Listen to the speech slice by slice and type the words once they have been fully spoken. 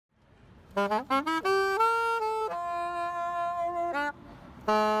I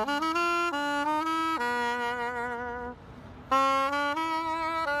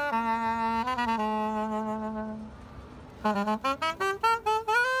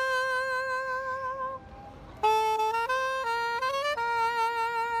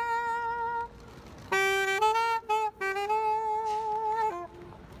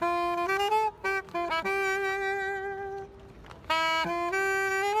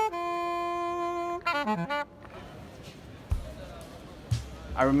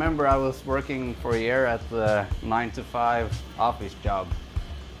remember I was working for a year at the 9-to-5 office job.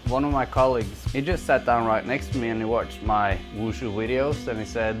 One of my colleagues, he just sat down right next to me and he watched my Wushu videos and he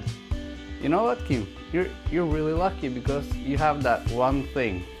said, "You know what, Kim, you're really lucky because you have that one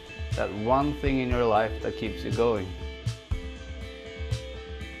thing in your life that keeps you going."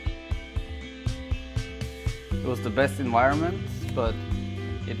 It was the best environment, but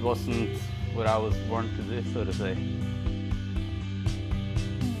it wasn't what I was born to do, so to say.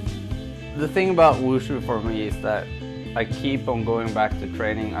 The thing about Wushu for me is that I keep on going back to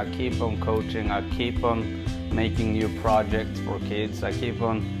training, I keep on coaching, I keep on making new projects for kids, I keep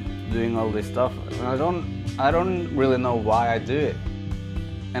on doing all this stuff. And I don't really know why I do it.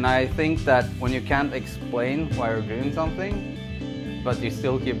 And I think that when you can't explain why you're doing something, but you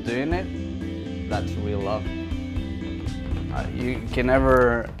still keep doing it, that's real love. You can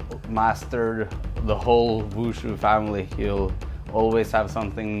never master the whole Wushu family. You'll always have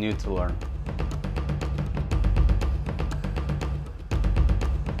something new to learn.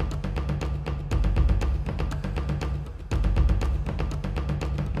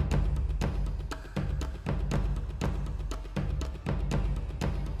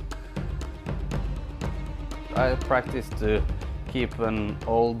 I practice to keep an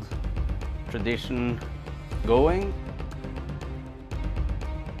old tradition going.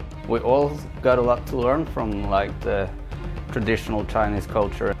 We all got a lot to learn from like the traditional Chinese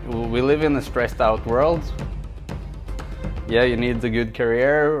culture. We live in a stressed out world. Yeah, you need a good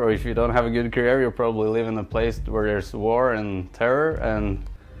career, or if you don't have a good career, you probably live in a place where there's war and terror, and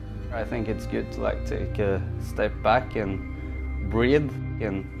I think it's good to like take a step back and breathe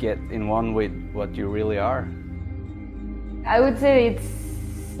and get in one with what you really are. I would say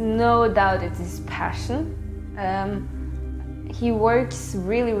it's no doubt it's his passion. He works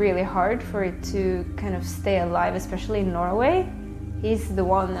really hard for it to kind of stay alive, especially in Norway. He's the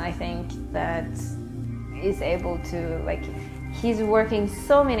one, I think, that is able to, like, he's working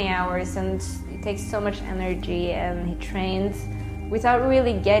so many hours and it takes so much energy, and he trains without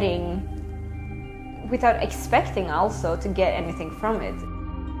really without expecting also to get anything from it.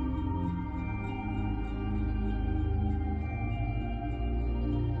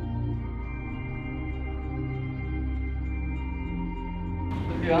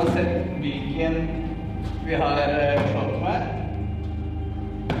 Uansett hvilken vi har slått med,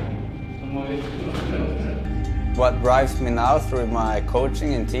 så må vi prøve. What drives me now through my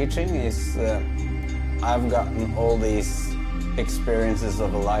coaching and teaching is I've gotten all these experiences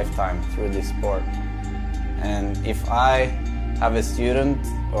of a lifetime through this sport. And if I have a student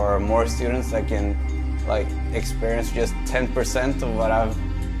or more students that can like experience just 10% of what I've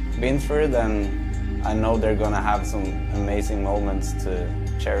been through, then I know they're gonna have some amazing moments to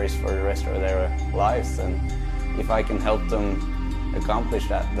cherish for the rest of their lives. And if I can help them accomplish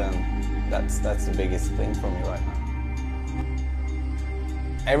that, then that's the biggest thing for me right now.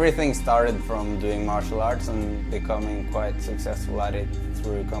 Everything started from doing martial arts and becoming quite successful at it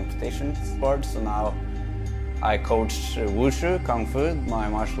through competition sports. So now I coach Wushu, Kung Fu, my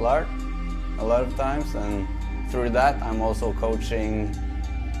martial art, a lot of times, and through that I'm also coaching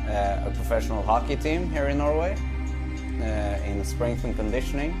a professional hockey team here in Norway in strength and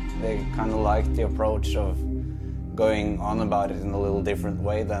conditioning. They kind of like the approach of going on about it in a little different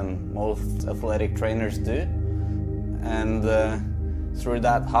way than most athletic trainers do. And through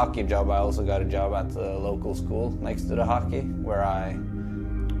that hockey job, I also got a job at the local school next to the hockey, where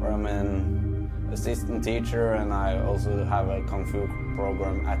I'm an assistant teacher, and I also have a Kung Fu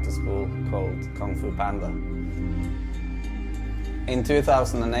program at the school called Kung Fu Panda. In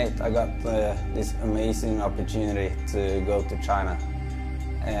 2008, I got this amazing opportunity to go to China,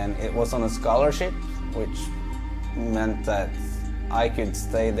 and it was on a scholarship, which meant that I could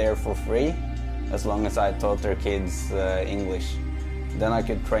stay there for free as long as I taught their kids English. Then I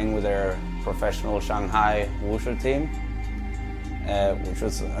could train with their professional Shanghai Wushu team, which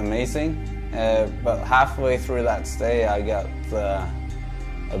was amazing. But halfway through that stay, I got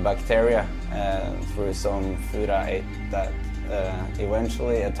a bacteria through some food I ate that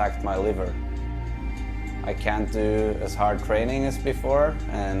eventually attacked my liver. I can't do as hard training as before,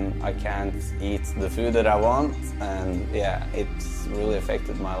 and I can't eat the food that I want, and yeah, it's really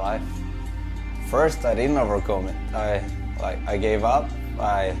affected my life. First, I didn't overcome it. I gave up.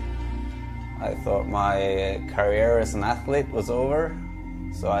 I thought my career as an athlete was over,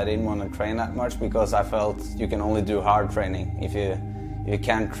 so I didn't want to train that much because I felt you can only do hard training. If you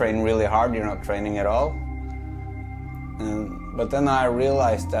can't train really hard, you're not training at all. But then I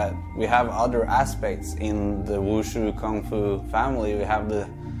realized that we have other aspects in the Wushu Kung Fu family. We have the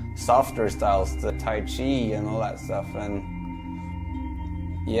softer styles, the Tai Chi and all that stuff. And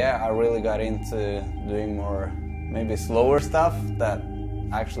yeah, I really got into doing more, maybe slower stuff that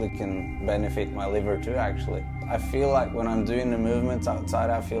actually can benefit my liver too, actually. I feel like when I'm doing the movements outside,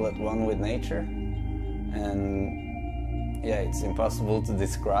 I feel at one with nature. And yeah, it's impossible to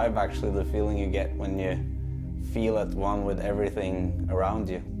describe actually the feeling you get when you feel at one with everything around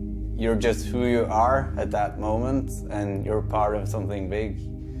you. You're just who you are at that moment, and you're part of something big.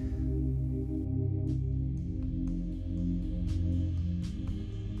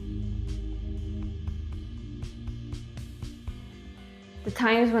 The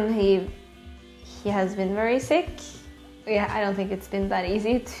times when he has been very sick, yeah, I don't think it's been that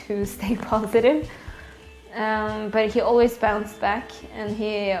easy to stay positive. But he always bounced back, and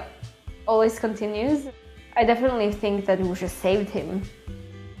he always continues. I definitely think that Wushu saved him.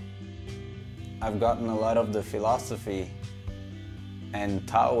 I've gotten a lot of the philosophy and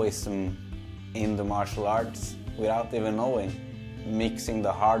Taoism in the martial arts without even knowing. Mixing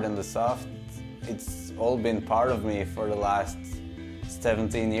the hard and the soft, it's all been part of me for the last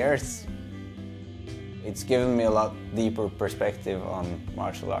 17 years. It's given me a lot deeper perspective on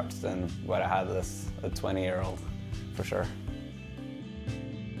martial arts than what I had as a 20-year-old, for sure.